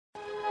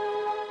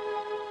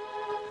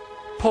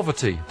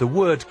Poverty, the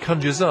word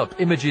conjures up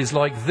images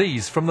like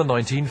these from the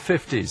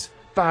 1950s.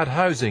 Bad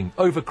housing,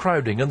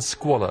 overcrowding and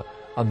squalor.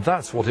 And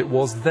that's what it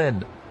was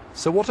then.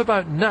 So what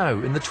about now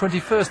in the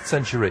 21st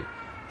century?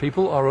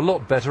 People are a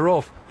lot better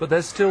off, but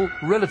there's still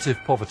relative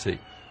poverty.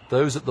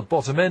 Those at the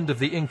bottom end of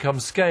the income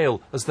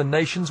scale as the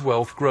nation's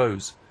wealth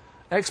grows.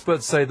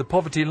 Experts say the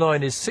poverty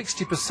line is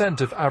 60%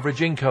 of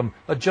average income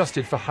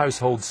adjusted for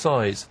household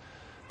size.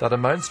 That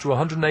amounts to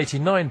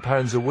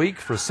 £189 a week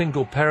for a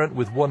single parent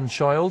with one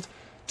child,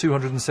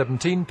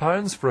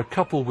 £217 for a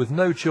couple with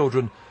no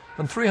children,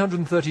 and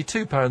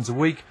 £332 a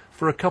week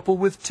for a couple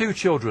with two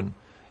children.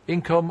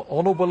 Income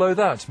on or below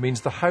that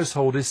means the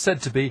household is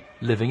said to be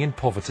living in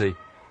poverty.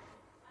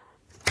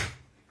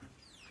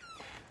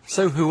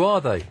 So who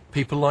are they?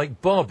 People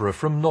like Barbara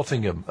from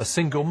Nottingham, a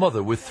single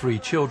mother with 3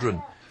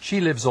 children. She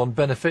lives on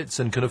benefits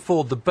and can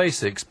afford the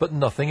basics but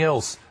nothing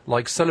else,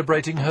 like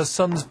celebrating her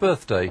son's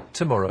birthday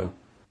tomorrow.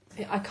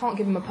 I can't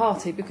give him a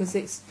party because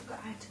it's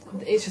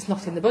just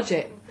not in the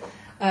budget.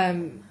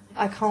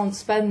 I can't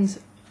spend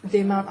the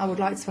amount I would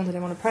like to spend on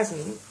him on a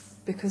present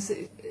because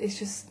it's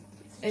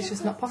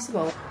just not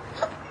possible.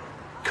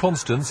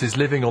 Constance is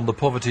living on the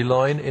poverty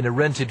line in a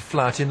rented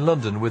flat in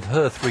London with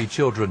her 3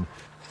 children.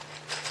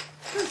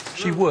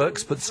 She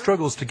works but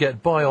struggles to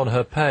get by on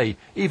her pay,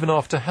 even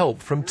after help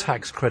from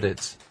tax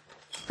credits.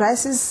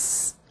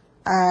 Prices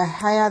are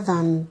higher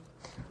than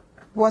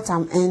what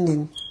I'm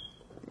earning,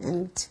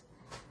 and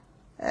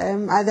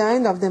at the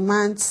end of the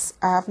month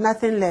I have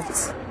nothing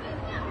left.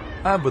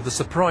 And with the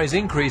surprise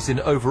increase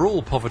in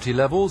overall poverty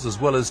levels as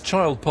well as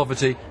child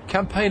poverty,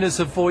 campaigners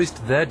have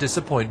voiced their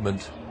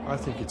disappointment. I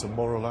think it's a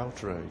moral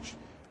outrage.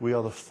 We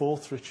are the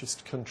 4th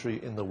richest country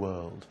in the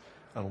world,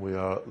 and we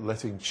are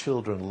letting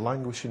children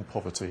languish in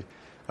poverty,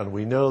 and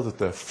we know that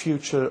their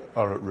future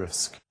are at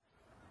risk.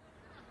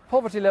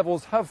 Poverty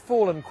levels have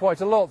fallen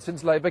quite a lot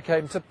since Labour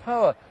came to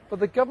power, but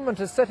the government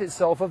has set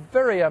itself a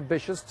very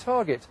ambitious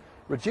target,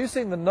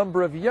 reducing the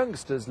number of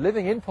youngsters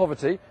living in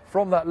poverty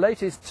from that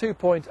latest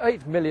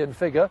 2.8 million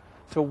figure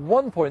to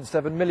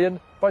 1.7 million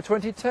by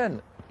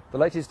 2010. The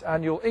latest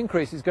annual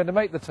increase is going to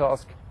make the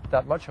task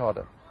that much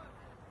harder.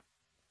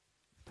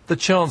 The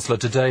Chancellor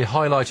today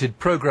highlighted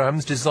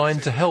programmes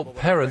designed to help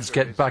parents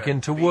get back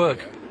into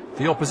work.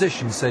 The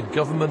opposition said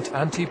government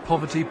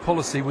anti-poverty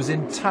policy was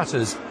in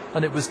tatters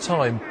and it was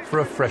time for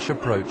a fresh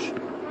approach.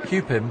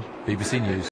 Hugh Pym, BBC News.